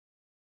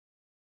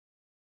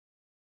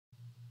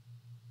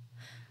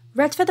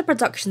Red Feather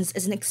Productions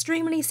is an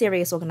extremely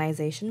serious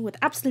organisation with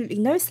absolutely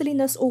no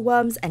silliness or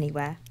worms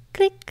anywhere.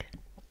 Click.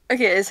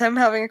 Okay, is him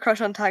having a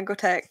crush on Tango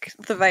Tech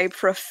the vibe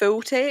for a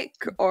full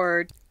take,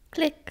 or...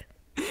 Click.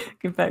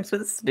 Get back to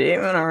the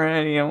statement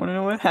already. I want to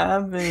know what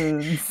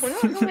happens. What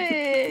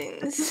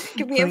happens?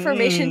 Give me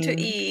information to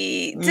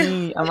eat.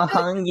 I'm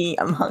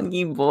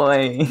hungry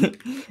boy.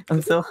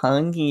 I'm so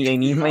hungry. I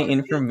need my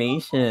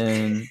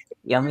information.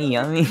 Yummy,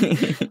 yummy.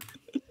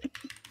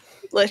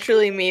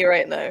 Literally me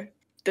right now.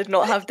 Did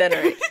not have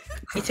dinner.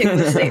 Eating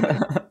the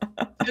statement.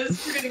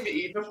 Just forgetting to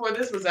eat before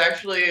this was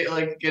actually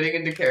like getting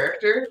into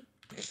character.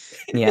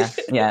 Yeah.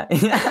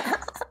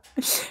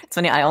 It's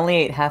funny. I only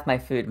ate half my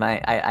food.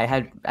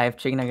 I have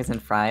chicken nuggets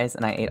and fries,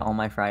 and I ate all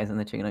my fries, and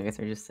the chicken nuggets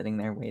are just sitting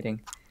there waiting.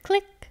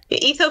 Click.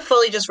 Etho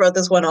fully just wrote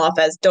this one off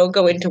as don't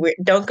go into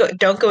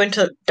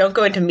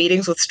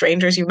meetings with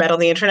strangers you met on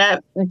the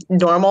internet.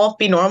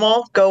 Be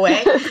normal, go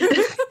away.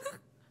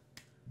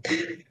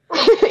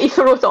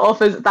 Etho wrote it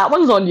off as that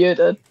one's on you,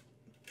 dude.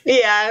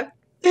 Yeah.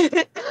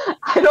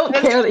 I don't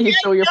care that you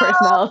show your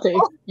personality.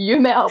 You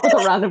met up with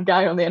a random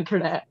guy on the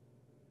internet.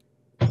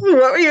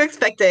 What were you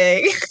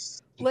expecting?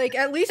 Like,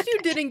 at least you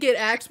didn't get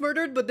axe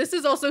murdered, but this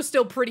is also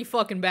still pretty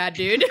fucking bad,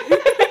 dude.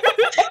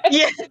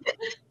 Yeah.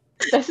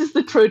 This is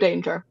the true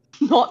danger,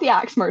 not the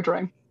axe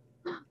murdering.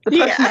 The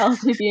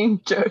personality being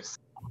juiced.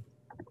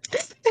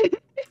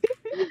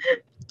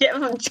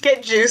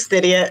 Get juiced,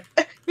 idiot.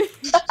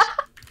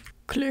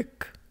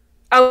 Click.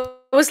 I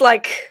was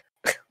like,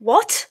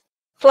 what?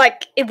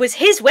 Like, it was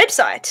his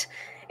website.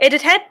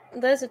 It had...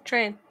 There's a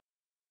train.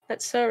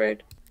 That's so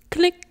rude.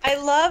 Click. I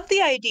love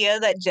the idea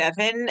that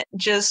Jevin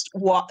just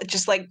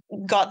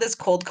got this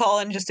cold call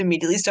and just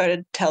immediately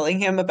started telling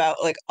him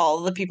about like all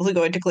of the people who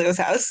go into Cleo's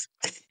house.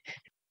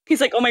 He's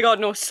like, oh my god,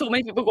 no, so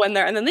many people go in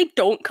there and then they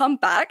don't come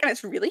back and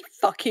it's really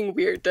fucking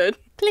weird, dude.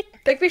 Click.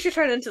 Bigby should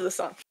turn into the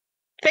sun.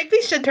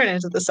 Bigby should turn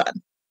into the sun.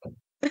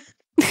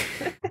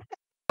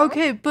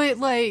 Okay, but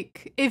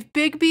like, if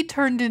Bigby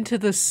turned into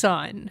the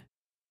sun,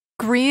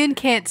 Grian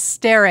can't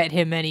stare at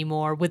him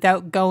anymore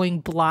without going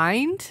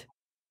blind.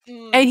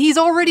 And he's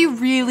already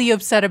really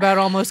upset about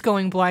almost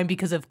going blind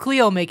because of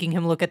Cleo making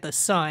him look at the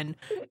sun.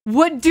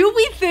 What do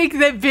we think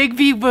that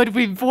Bigby would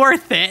be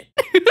worth it?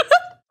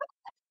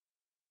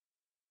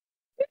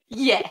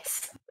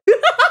 Yes.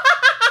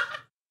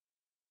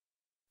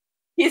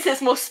 He's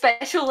his most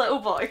special little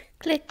boy.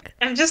 Click.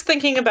 I'm just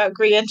thinking about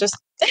Grian just...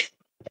 That's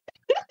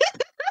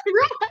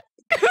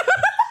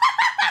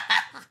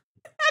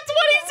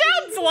what he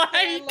sounds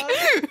like!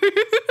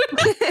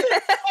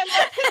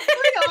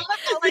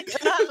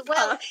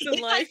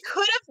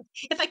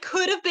 If I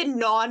could have been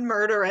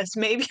non-murderous,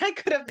 maybe I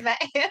could have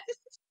met him.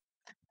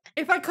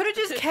 If I could have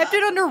just kept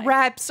it under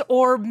wraps,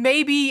 or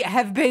maybe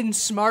have been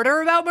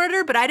smarter about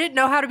murder, but I didn't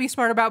know how to be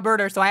smart about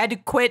murder, so I had to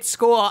quit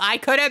school. I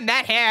could have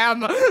met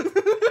him!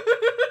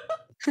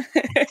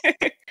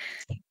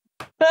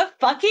 The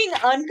fucking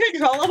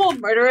uncontrollable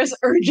murderous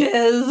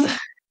urges.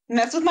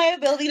 Mess with my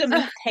ability to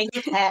move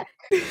Tango Tech.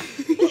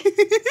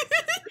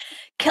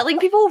 Killing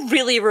people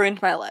really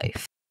ruined my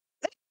life.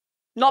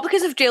 Not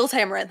because of jail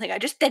time or anything, I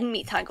just didn't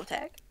meet Tango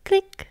Tech.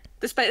 Click.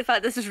 Despite the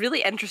fact this is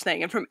really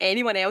interesting, and from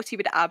anyone else, he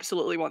would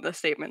absolutely want this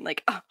statement.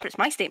 Like, oh, but it's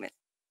my statement.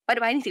 Why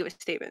do I need to give a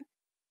statement?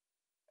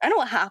 I know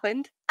what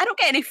happened. I don't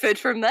get any food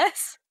from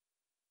this.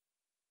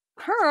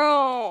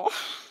 Girl.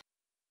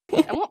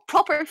 I want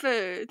proper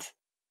food.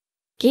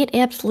 Get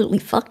absolutely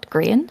fucked,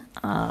 Grian.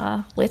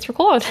 Let's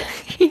record.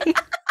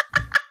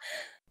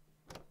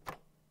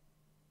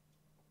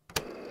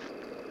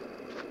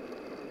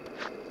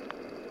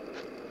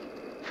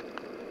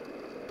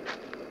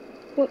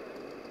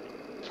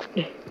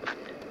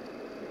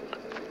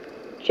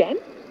 Jem?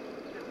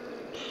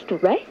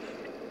 Stress?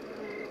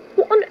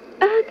 What on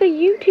earth are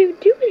you two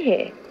doing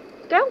here?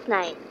 Girls'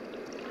 night.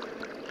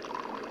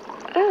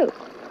 Oh.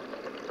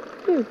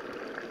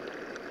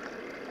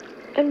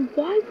 And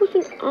why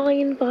wasn't I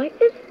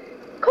invited?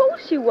 Of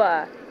course you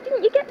were.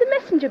 Didn't you get the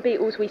messenger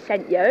beetles we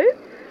sent you?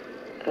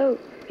 Oh,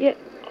 yeah,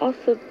 I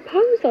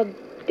suppose I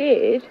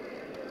did.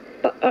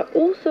 But I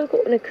also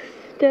got an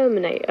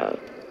exterminator.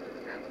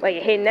 Well,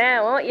 you're here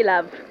now, aren't you,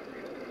 love?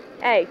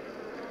 Hey,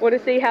 want to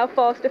see how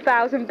fast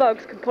 1,000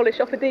 bugs can polish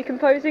off a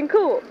decomposing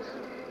corpse?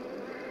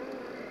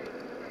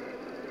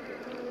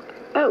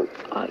 Oh,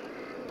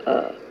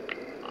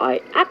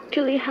 I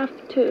actually have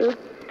to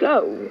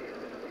go.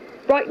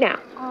 Right now.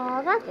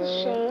 Oh, that's a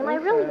shame. I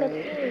really miss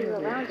seeing you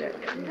around here.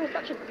 You're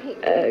such a peach.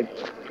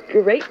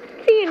 Great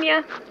seeing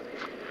ya.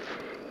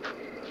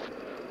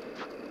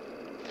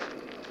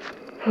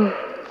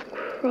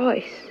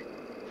 Christ.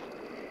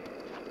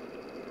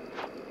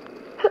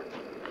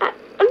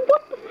 And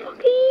what the fuck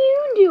are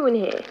you doing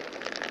here?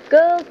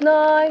 Girls'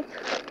 night.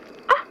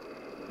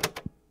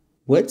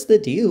 What's the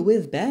deal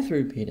with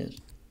bathroom penis?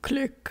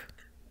 Click.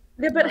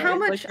 Yeah, but how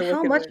much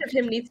of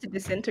him needs to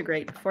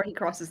disintegrate before he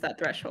crosses that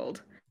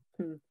threshold?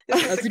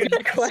 That's a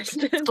good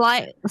question.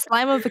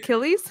 Slime of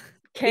Achilles?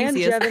 Can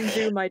Theseus. Jevin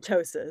do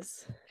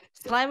mitosis?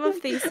 Slime of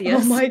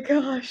Theseus. Oh my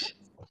gosh.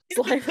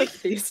 Slime of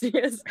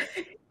Theseus.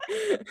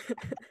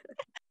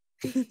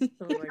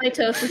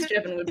 Mitosis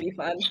Jevin would be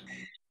fun.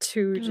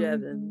 2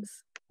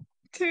 Jevins.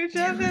 2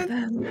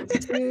 Jevins.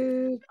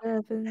 2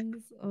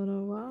 Jevins on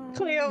a wall.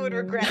 Cleo would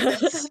regret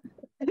this.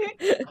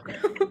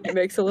 He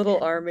makes a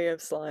little army of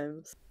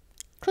slimes.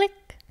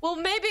 Click. Well,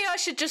 maybe I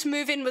should just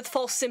move in with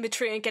false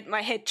symmetry and get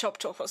my head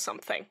chopped off or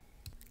something.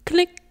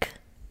 Click.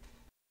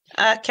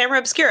 Camera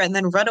obscura and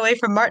then run away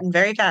from Martin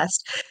very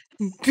fast.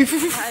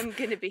 I'm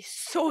gonna be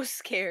so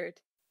scared.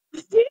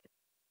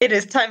 It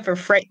is time for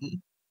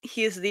Frighten.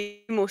 He is the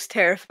most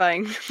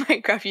terrifying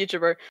Minecraft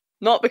YouTuber.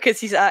 Not because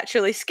he's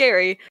actually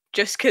scary,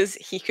 just because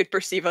he could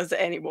perceive us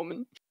at any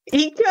moment.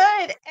 He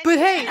could! But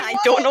hey, I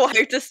don't know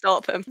how to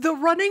stop him. The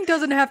running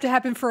doesn't have to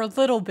happen for a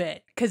little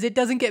bit, because it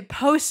doesn't get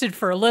posted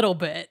for a little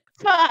bit.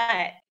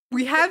 But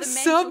we have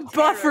some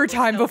buffer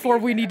time before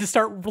we need to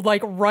start,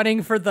 like,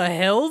 running for the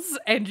hills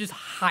and just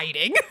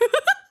hiding.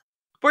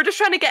 We're just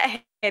trying to get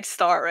a head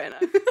start right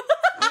now.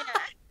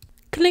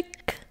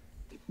 Click.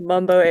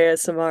 Mumbo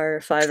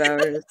ASMR, 5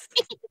 hours.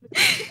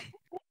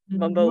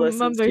 Mumbo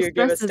listens to you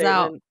give a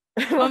statement.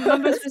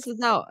 Mumbo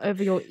stresses out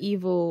over your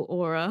evil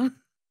aura.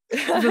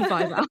 For 5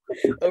 hours.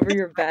 Over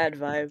your bad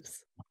vibes.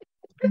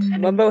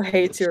 Mumbo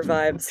hates your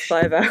vibes,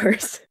 5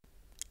 hours.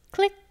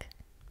 Click.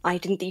 I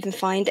didn't even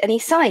find any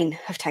sign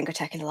of Tango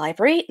Tech in the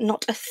library.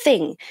 Not a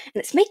thing. And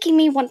it's making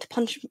me want to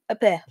punch a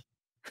bear.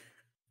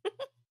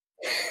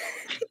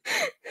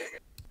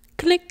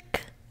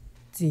 Click.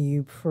 Do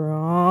you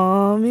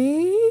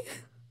promise?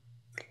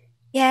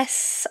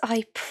 Yes,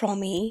 I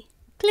promise.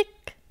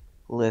 Click.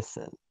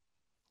 Listen,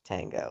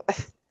 Tango.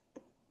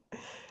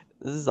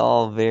 This is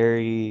all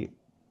very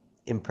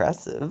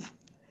impressive.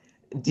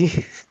 Do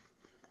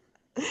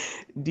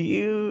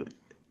you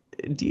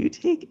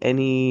take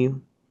any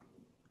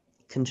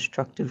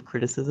constructive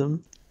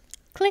criticism?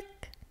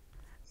 Click.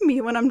 Me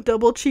when I'm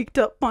double cheeked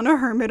up on a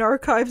Hermit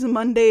Archives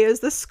Monday as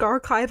the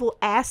Scarchival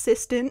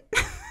assistant.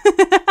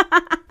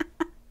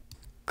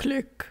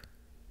 Click.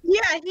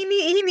 yeah,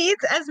 he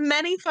needs as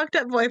many fucked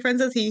up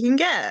boyfriends as he can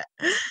get.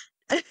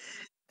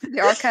 The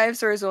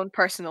archives are his own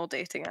personal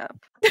dating app.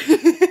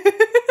 FTA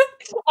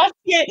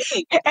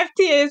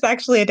is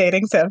actually a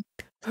dating sim.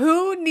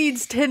 Who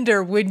needs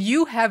Tinder when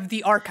you have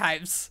the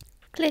archives?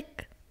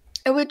 Click.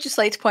 I would just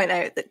like to point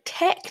out that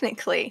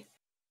technically,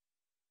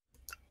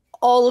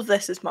 all of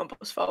this is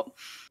Mumbo's fault.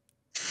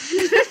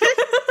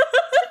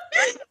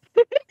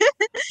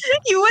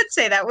 You would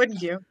say that,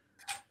 wouldn't you?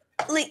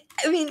 Like,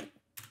 I mean,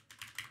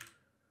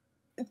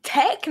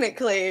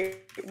 technically,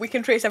 we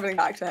can trace everything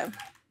back to him.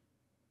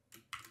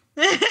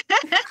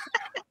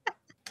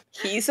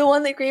 He's the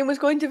one that Graham was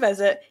going to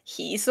visit.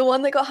 He's the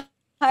one that got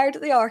hired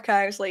at the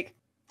archives. Like,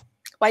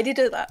 why'd he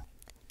do that?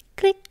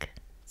 Click.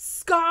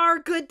 Scar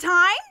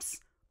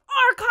Goodtimes?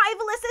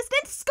 Archival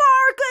assistant Scar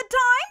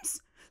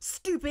Goodtimes?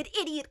 Stupid,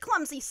 idiot,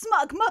 clumsy,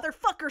 smug,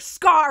 motherfucker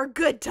Scar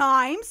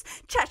Goodtimes?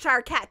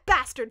 Cheshire cat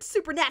bastard,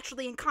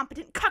 supernaturally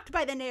incompetent, cucked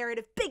by the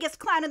narrative, biggest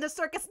clown in the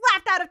circus,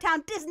 laughed out of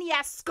town,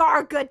 Disney-ass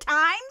Scar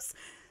Goodtimes?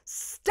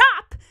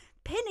 Stop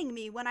pinning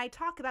me when I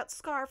talk about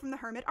Scar from the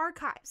Hermit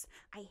Archives.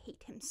 I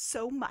hate him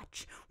so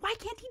much. Why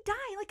can't he die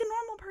like a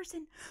normal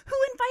person? Who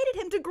invited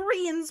him to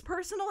Grian's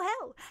personal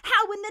hell?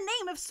 How in the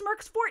name of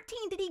Smirks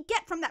 14 did he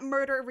get from that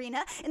murder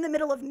arena in the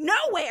middle of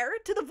nowhere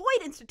to the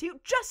Void Institute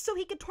just so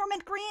he could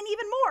torment Grian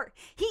even more?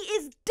 He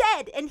is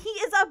dead and he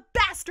is a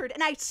bastard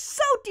and I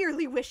so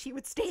dearly wish he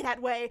would stay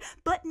that way.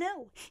 But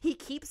no, he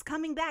keeps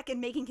coming back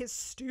and making his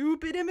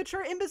stupid,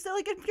 immature,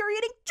 imbecilic,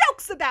 infuriating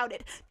jokes about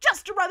it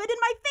just to rub it in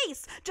my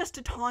face, just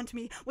to taunt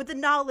me with the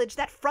knowledge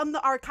that from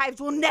the archives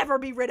will never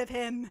be rid of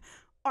him.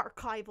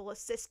 Archival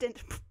assistant,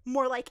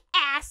 more like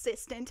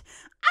assistant.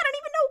 I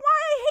don't even know why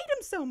I hate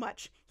him so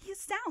much. He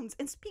sounds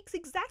and speaks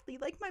exactly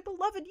like my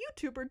beloved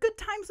YouTuber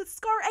Goodtimes with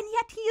Scar, and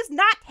yet he is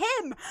not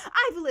him.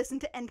 I've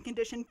listened to End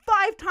Condition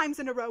 5 times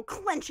in a row,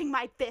 clenching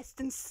my fists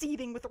and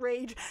seething with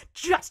rage,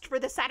 just for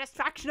the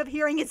satisfaction of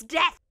hearing his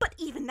death. But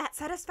even that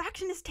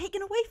satisfaction is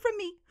taken away from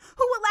me.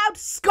 Who allowed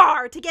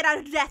Scar to get out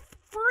of death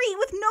free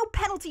with no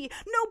penalty,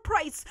 no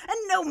price, and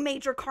no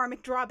major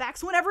karmic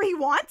drawbacks whenever he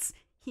wants?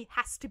 He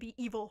has to be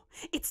evil.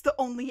 It's the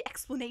only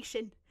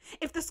explanation.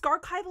 If the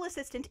Scarchival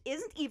assistant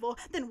isn't evil,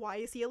 then why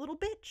is he a little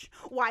bitch?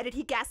 Why did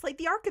he gaslight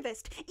the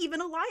archivist? Even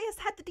Elias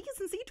had the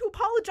decency to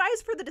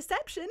apologize for the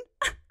deception.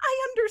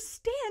 I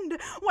understand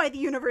why the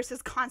universe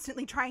is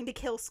constantly trying to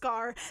kill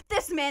Scar.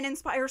 This man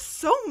inspires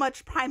so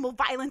much primal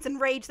violence and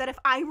rage that if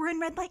I were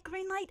in red light,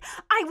 green light,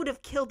 I would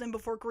have killed him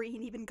before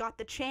Green even got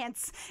the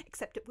chance.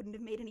 Except it wouldn't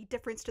have made any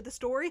difference to the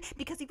story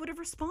because he would have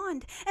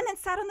respawned and then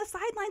sat on the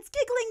sidelines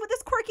giggling with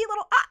his quirky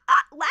little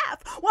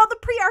laugh while the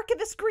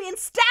pre-archivist Green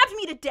stabbed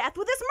me to death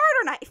with his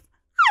murder knife.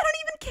 I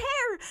don't even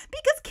care,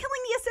 because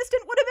killing the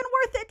assistant would have been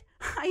worth it.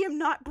 I am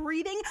not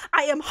breathing,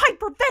 I am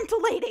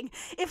hyperventilating!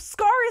 If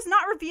Scar is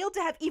not revealed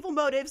to have evil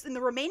motives in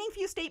the remaining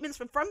few statements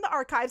from the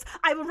archives,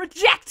 I will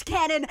reject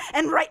canon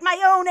and write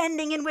my own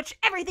ending in which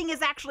everything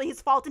is actually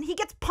his fault and he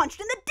gets punched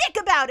in the dick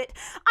about it!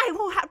 I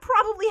will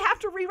probably have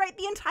to rewrite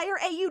the entire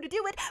AU to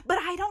do it, but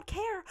I don't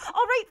care.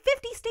 I'll write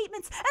 50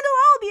 statements and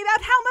they'll all be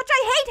about how much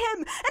I hate him,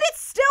 and it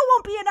still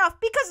won't be enough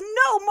because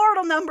no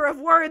mortal number of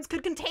words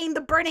could contain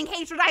the burning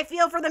hatred I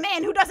feel for the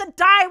man who doesn't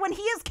die when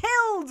he is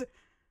killed!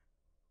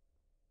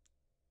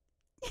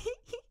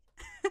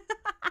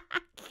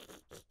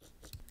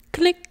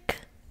 Click.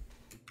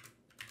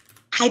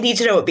 I need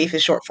to know what beef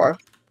is short for.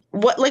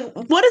 What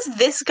does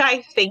this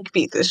guy think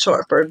beef is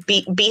short for?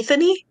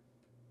 Beefany?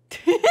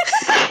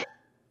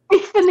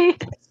 Beefany.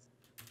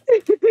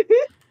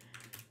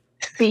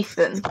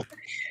 Beefin.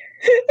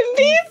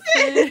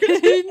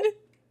 Beefin.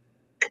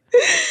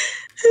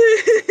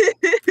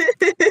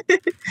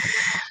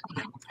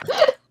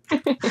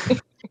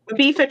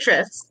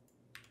 Beefatress.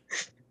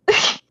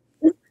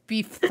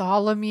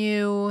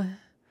 Beeftholomew.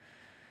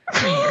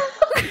 I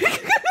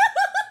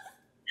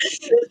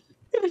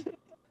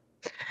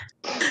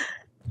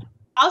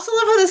also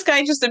love how this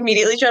guy just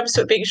immediately jumps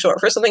to it being short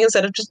for something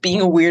instead of just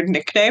being a weird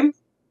nickname.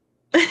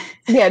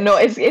 Yeah, no,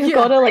 it's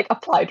gotta like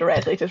apply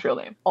directly to his real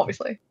name,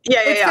 obviously.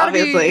 Yeah,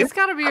 obviously. It's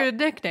gotta be a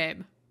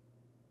nickname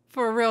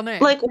for a real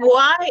name. Like,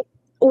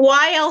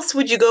 why else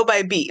would you go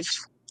by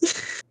Beef?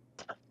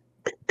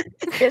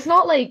 It's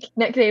not like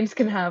nicknames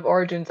can have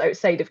origins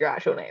outside of your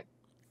actual name.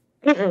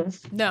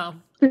 Mm-mm. No,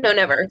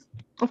 never.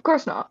 Of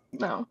course not.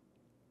 No,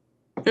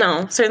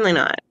 certainly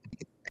not.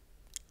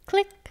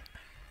 Click.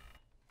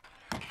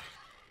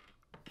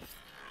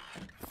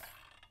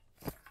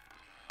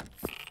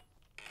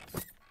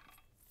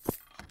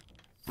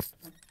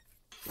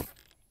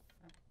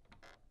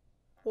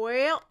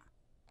 Well,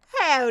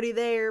 howdy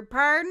there,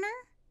 partner.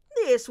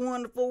 This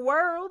wonderful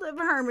world of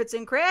hermits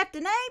and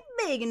crafting ain't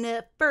big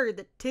enough for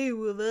the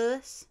two of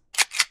us.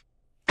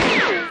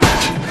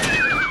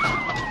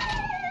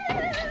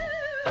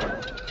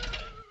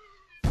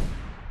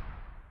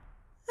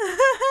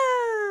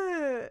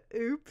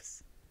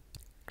 Oops.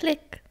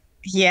 Click.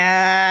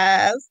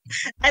 Yes.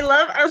 I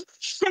love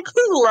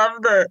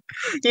the.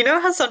 You know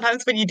how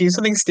sometimes when you do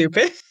something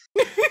stupid?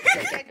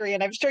 I agree,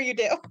 and I'm sure you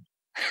do.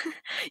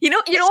 You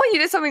know when you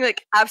do something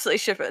like absolutely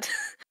stupid.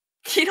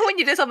 You know when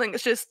you do something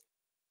that's just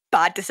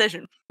bad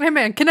decision. Hey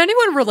man, can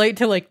anyone relate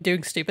to like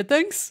doing stupid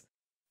things?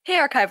 Hey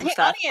archival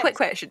staff, audience, quick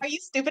question. Are you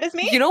stupid as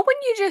me? You know when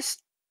you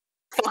just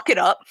fuck it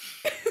up?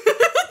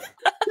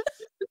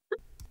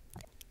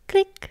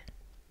 Click.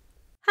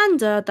 And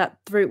that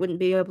fruit wouldn't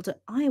be able to.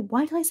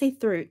 Why did I say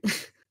fruit?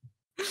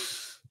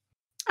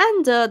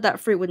 And that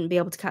fruit wouldn't be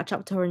able to catch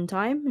up to her in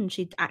time, and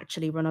she'd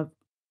actually run a.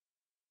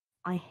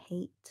 I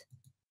hate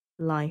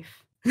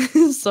life.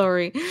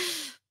 Sorry.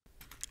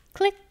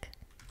 Click.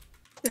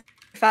 The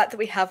fact that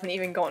we haven't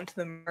even gotten to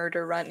the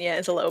murder rant yet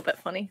is a little bit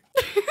funny.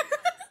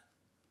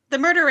 The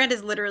murder rant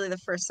is literally the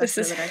first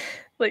section of it.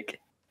 Like.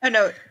 Oh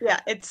no,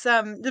 yeah, it's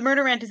the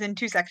murder rant is in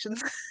 2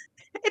 sections.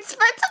 it's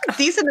a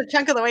decent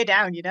chunk of the way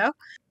down, you know.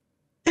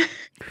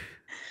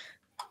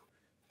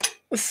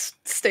 This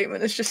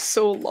statement is just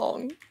so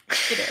long.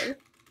 It is.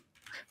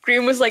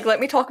 Green was like, let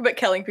me talk about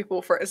killing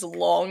people for as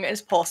long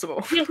as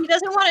possible. Yeah, he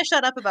doesn't want to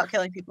shut up about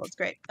killing people. It's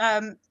great.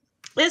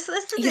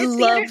 He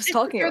loves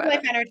talking about third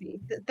life energy.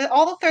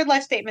 All the third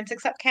life statements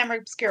except Camera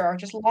Obscura are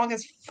just long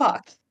as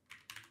fuck.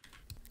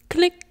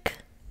 Click.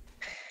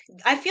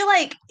 I feel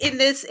like in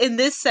this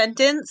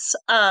sentence,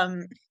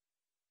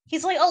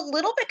 he's like a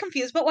little bit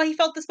confused about why he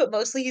felt this, but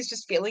mostly he's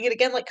just feeling it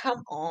again. Like,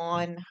 come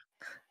on.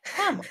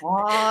 Don't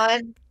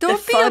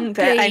the be fun a bit.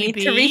 baby. I need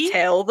to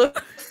retell the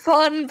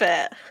fun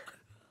bit.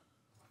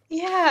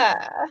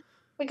 Yeah.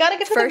 We gotta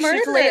get to First the murder.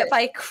 you delay it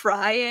by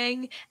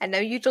crying, and now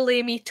you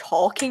delay me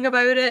talking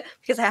about it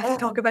because I have to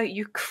talk about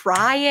you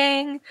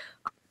crying.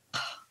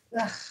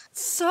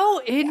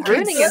 So Ruining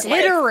his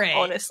life, inconsiderate.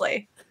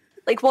 honestly.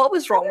 Like, what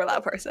was wrong with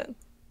that person?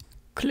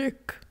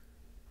 Click.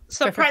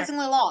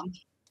 Surprisingly long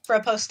for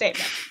a post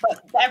statement,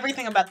 but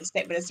everything about the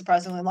statement is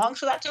surprisingly long,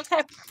 so that's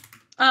okay.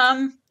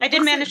 I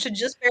did manage to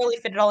just barely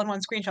fit it all in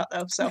one screenshot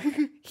though, so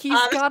He's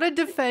gotta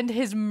defend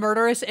his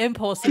murderous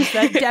impulses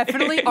that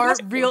definitely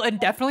aren't real and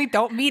definitely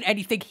don't mean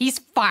anything. He's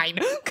fine.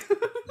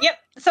 Yep,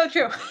 so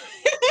true.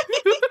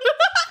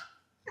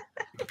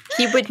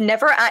 He would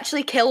never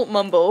actually kill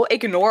Mumbo,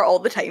 ignore all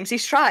the times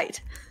he's tried.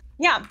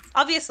 Yeah,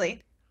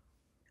 obviously.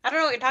 I don't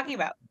know what you're talking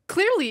about.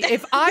 Clearly,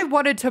 if I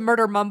wanted to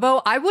murder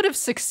Mumbo, I would have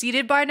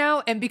succeeded by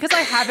now, and because I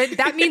haven't,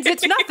 that means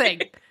it's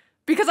nothing.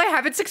 Because I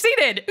haven't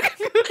succeeded.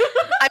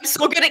 I'm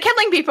so good at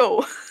killing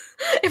people.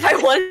 If I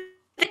wanted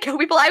to kill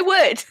people, I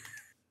would.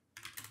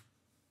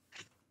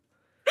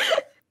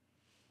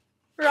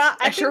 Right,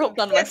 I sure hope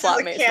none of my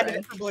flatmates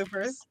candidate for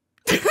bloopers.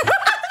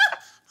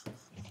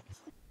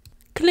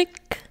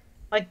 Click.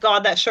 Like,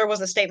 God, that sure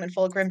was a statement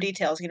full of grim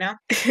details, you know?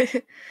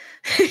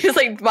 He's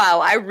like, wow,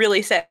 I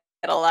really said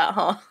all that,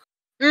 huh?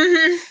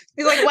 Mm-hmm.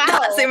 He's like, wow.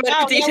 That's the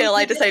amount of detail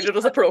I decided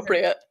was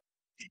appropriate.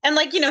 And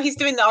like, he's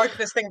doing the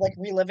archivist thing, like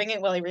reliving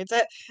it while he reads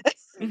it.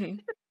 Mm-hmm.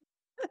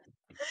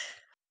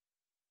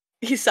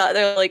 He sat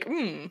there like,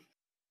 I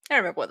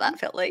remember what that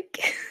felt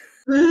like.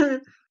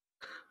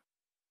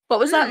 What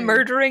was that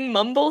murdering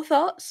mumble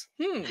thoughts?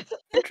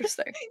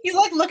 Interesting. He's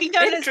like looking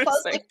down at his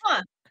clothes like,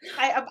 huh.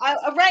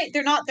 Right,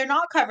 they're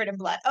not covered in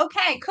blood.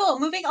 Okay, cool.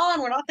 Moving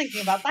on. We're not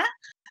thinking about that.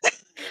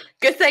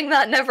 Good thing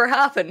that never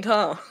happened,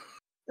 huh?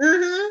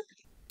 Mm-hmm.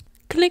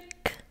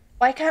 Click.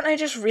 Why can't I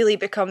just really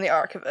become the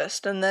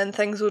archivist and then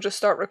things will just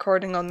start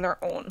recording on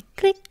their own?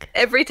 Click.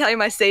 Every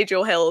time I say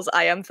Joe Hills,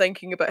 I am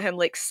thinking about him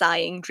like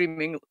sighing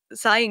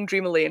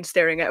dreamily and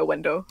staring out a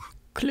window.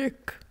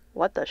 Click.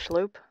 What the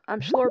schloop?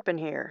 I'm slurping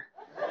here.